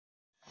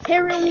Hey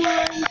everyone,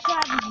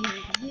 Savage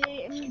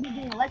here. I'm going to be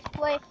doing a Let's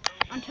Play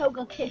on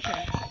Toga Kitchen.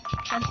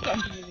 Let's get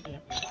into the video.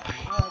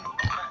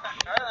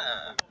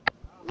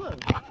 Whoa,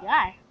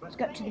 guy. Let's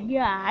go to the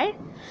guy.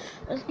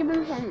 Let's give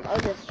him some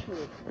of this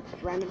food.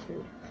 Random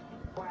food.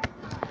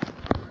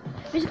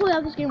 Basically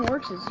how this game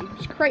works is you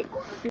just create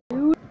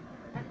food,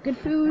 good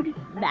food,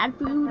 bad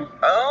food,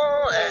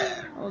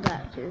 all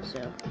that too,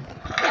 so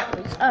yeah,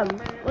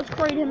 let's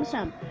create him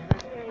some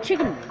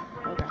chicken.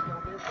 Okay.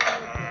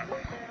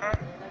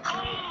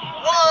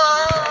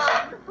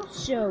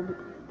 So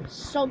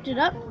salt it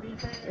up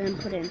and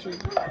put it into,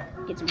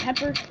 get some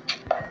pepper,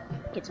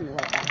 get some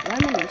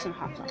lemon and some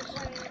hot sauce.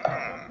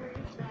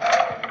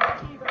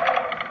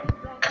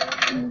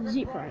 And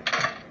deep fry it.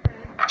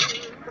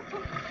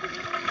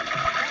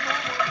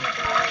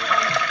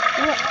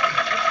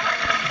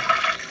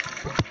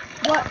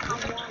 What?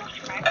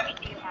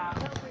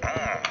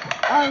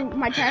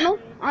 My channel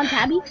on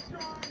Tabby?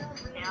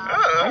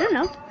 I don't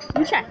know.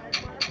 You check.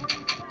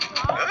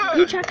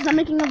 You check because I'm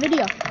making a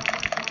video.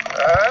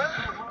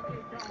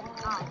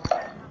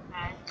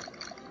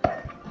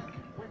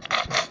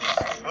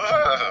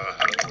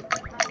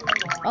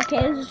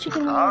 Okay, this is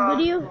chicken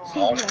video. See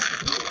you.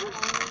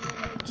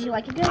 Did you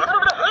like it good?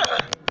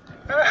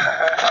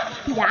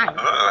 Yeah.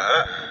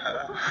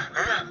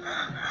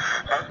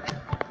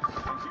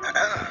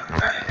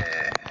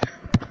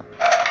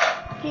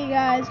 Okay,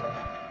 guys,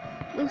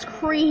 let's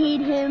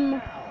create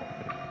him.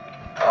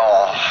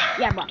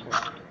 Yeah, broccoli.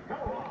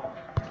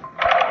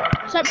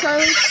 What's up,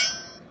 Charlie?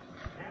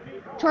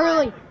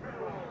 Charlie.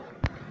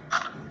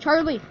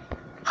 Charlie.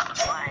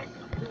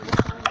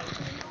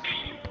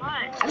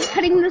 I'm just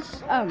cutting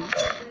I'm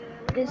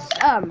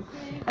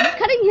just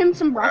cutting him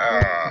some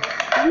broccoli.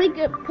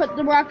 Put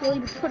the broccoli,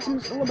 put a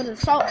little bit of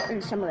salt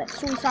and some of that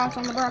soy sauce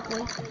on the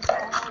broccoli.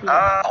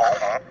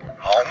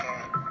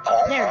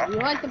 There, do you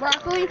like the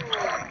broccoli?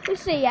 Please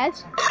say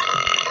yes.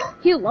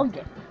 He loved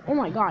it. Oh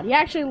my god, he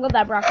actually loved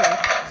that broccoli.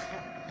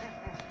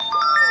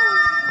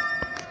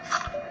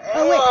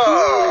 Oh wait,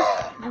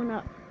 oh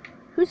no.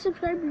 Who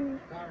subscribed to me?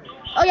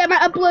 Oh yeah, my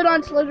upload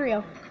on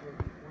Slither.io.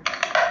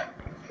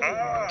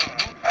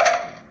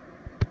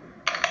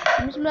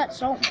 Give me some of that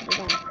salt and put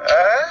it on.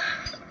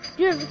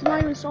 Dude, it's not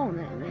even salt in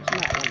it. It's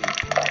not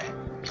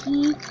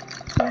pea,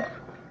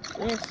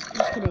 this,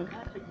 just kidding.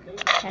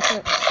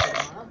 Ketchup,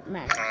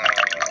 mash.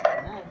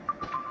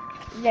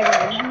 There we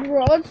go.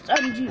 Bro, let's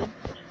undo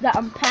that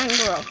pan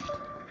grill.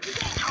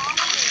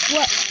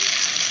 What?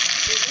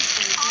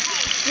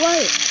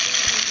 What?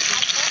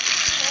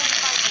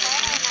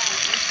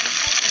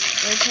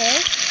 Okay.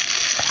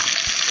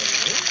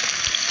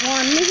 Well,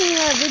 I'm making a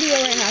video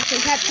right now, so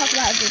we can't talk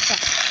about this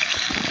stuff.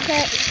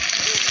 Okay.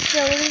 So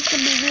we're just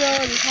gonna be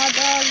grilling these hot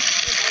dogs.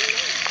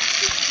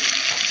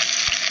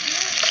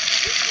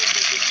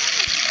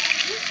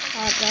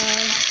 Hot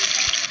dogs.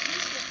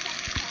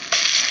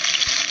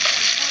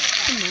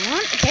 Come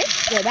on. Okay,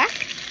 go back.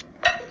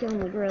 Doing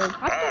the grilled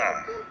hot dog.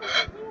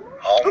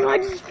 Oh no, I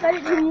just fed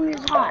it to him when he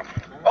was hot.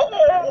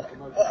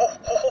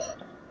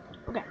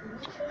 Okay.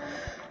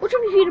 What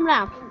should we feed him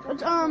now?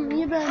 Let's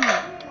give him.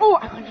 Oh,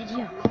 I got an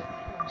idea.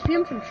 Let's feed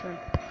him some shrimp.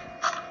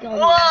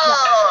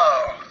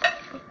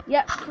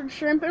 Yep, for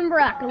shrimp and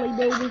broccoli,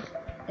 baby.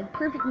 A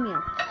perfect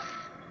meal.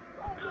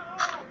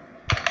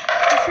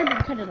 The shrimp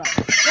and cut it up.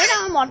 Right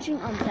now I'm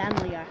watching on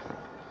Family Guy.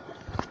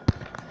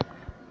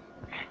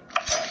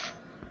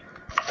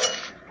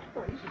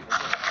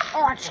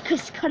 Oh, I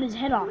just cut his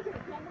head off.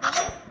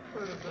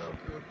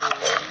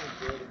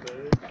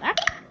 That?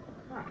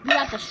 We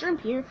got the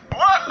shrimp here.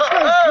 Let's go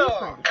deep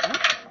fry the shrimp.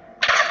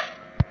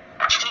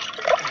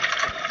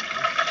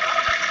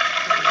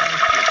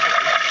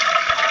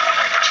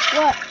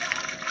 What?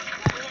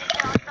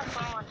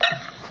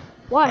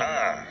 Why?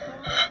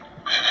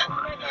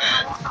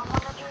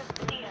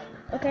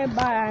 Okay,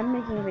 bye. I'm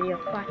making a video.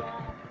 Bye.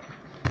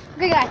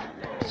 Okay, guys.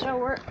 So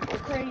we're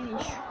creating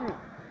these shrimp.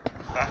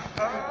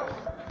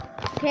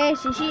 Okay,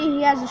 so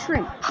he has a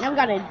shrimp. Now we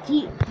got a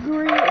deep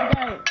grill. We got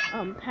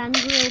a pan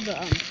grill.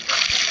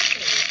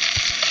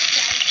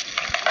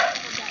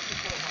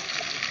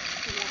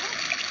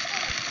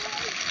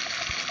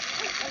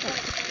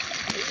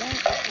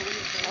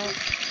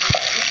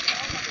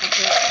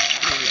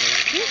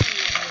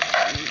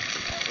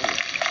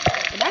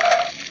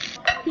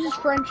 This is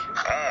French.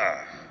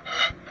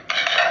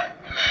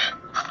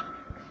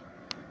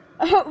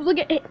 Oh, look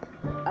at it.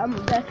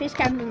 The fish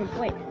cam on the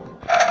plate.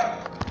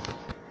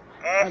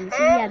 So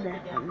we have the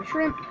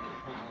shrimp,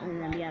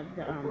 and then we have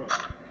the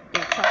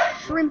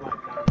chopped shrimp.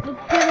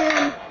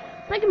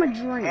 Let's make him a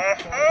drink.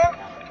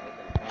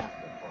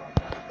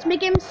 Let's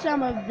make him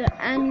some of the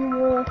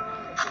annual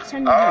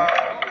Sunny D.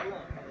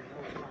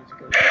 Let's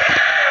go.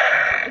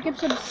 Make him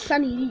some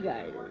Sunny D,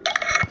 guys.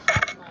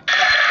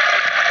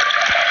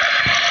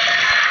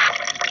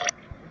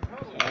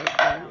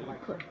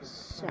 Put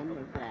some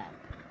of that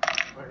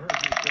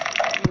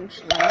orange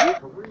lemon.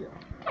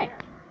 Okay.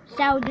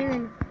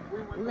 Southern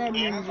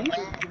lemon juice.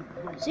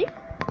 See?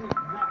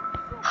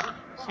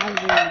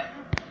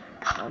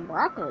 Southern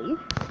broccoli.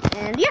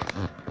 And yeah.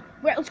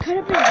 Right, let's cut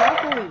up his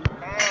broccoli.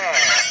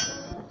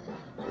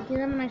 Give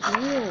him a nice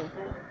meal.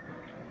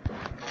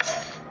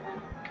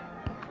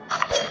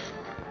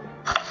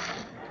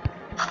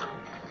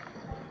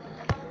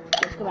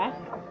 Let's go back.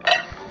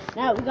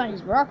 Now we got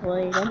his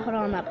broccoli. Don't put it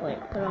on that plate.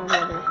 Put it on the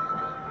other,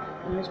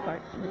 on this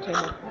part of the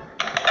table.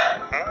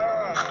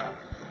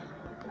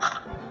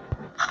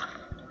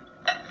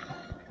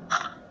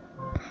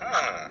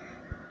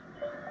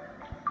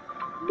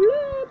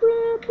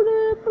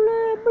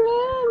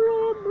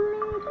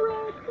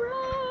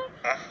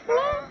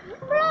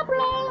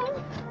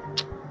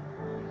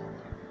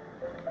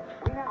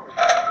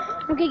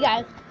 Okay,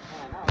 guys.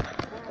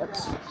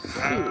 Let's see.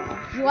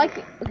 If you like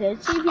it, okay,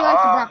 let's see if you like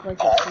the broccoli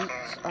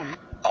first.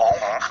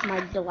 It's my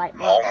delight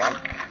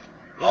broccoli.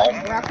 You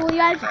like broccoli,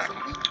 guys?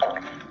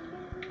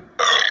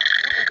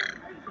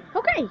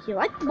 Okay, you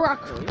like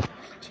broccoli.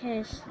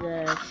 Test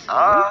the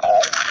sugar.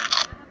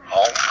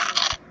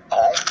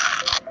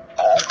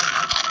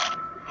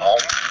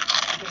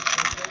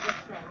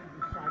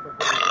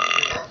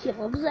 He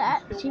loves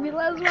that. See if he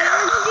loves my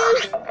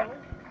orange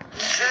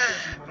juice.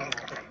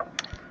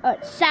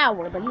 It's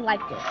sour, but he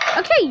liked it.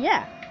 Okay,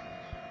 yeah.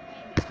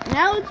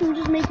 Now let's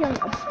just make him a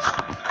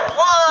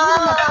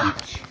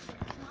peach.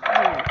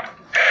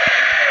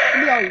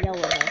 It'll be all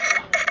yellow though.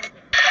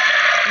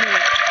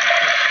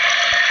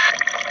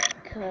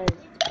 Because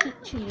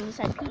peach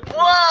inside peach.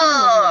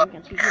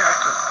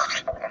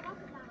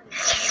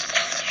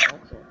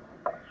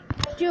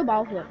 Do a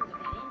ball flip.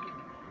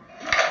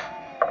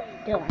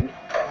 Dylan.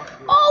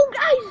 Oh,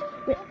 guys!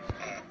 Wait.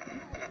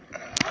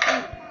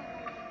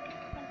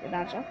 The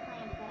bouncer.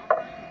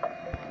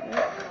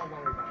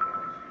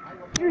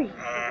 3.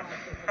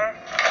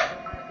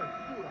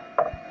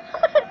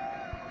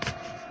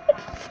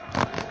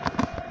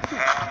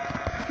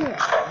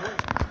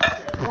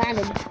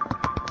 Landed.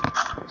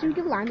 So we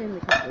could land in the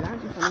cup. That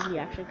would be fun if you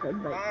actually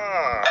could, but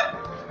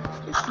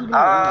just eat him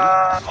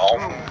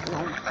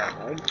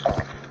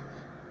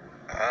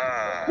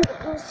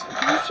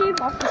Can you shave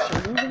off the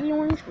shavings of the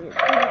orange? It's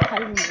pretty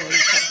cutting the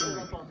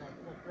orange.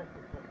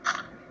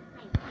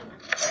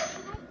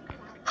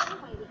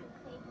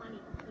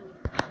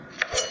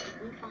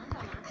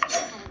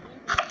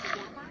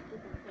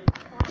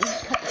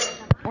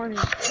 Orange.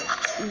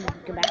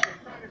 Go back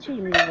to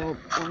your little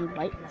orange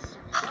bites.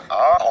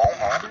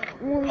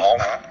 Orange.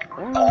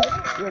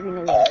 You're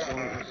gonna love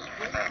orange.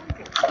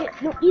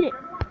 No, eat it.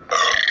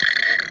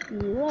 He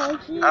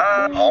loves it.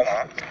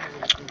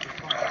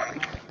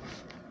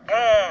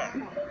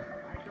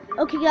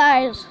 Okay,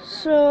 guys.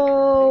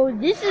 So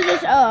this is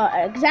just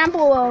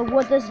example of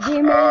what this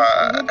game is.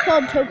 It's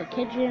called Toca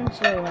Kitchen.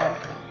 So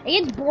it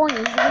gets boring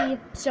easily.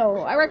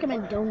 So I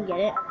recommend don't get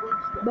it.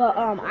 But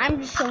I'm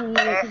just showing you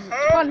because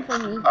it's fun for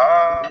me.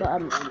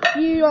 But if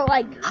you don't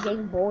like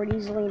getting bored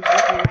easily and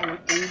taking random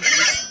food,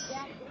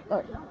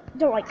 or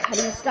don't like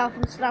cutting stuff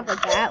and stuff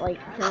like that, like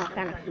if you're not a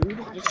fan of food,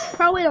 just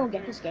probably don't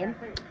get this game.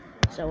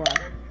 So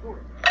yeah,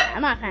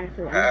 I'm not a fan of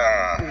food.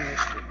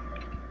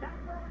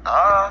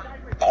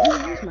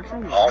 This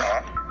mushroom.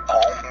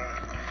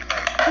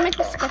 Let's make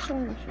a special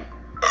mushroom.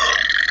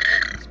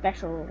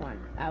 Special one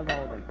out of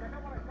all of them.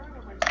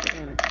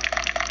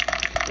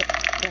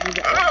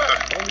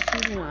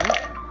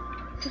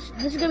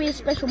 This is gonna be a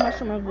special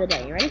mushroom of the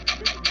day, ready?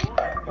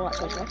 Well, that's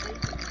what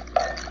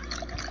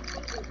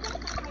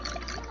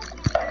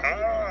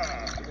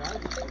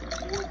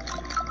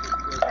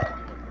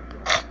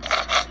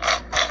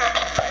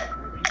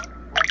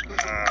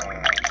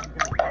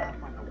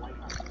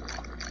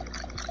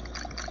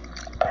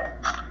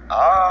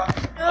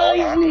oh,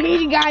 he's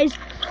eating, guys.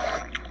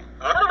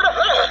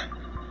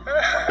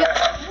 Yep.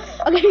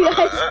 Okay,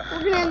 guys,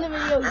 we're gonna end the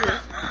video here.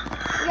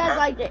 If you guys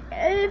liked it,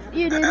 if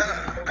you did,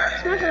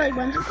 smash the like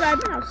button, subscribe,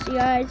 and I'll see you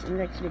guys in the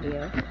next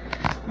video.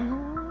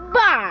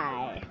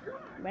 Bye!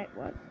 Wait,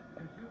 what?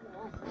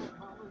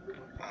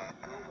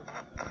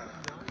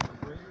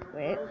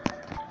 Wait.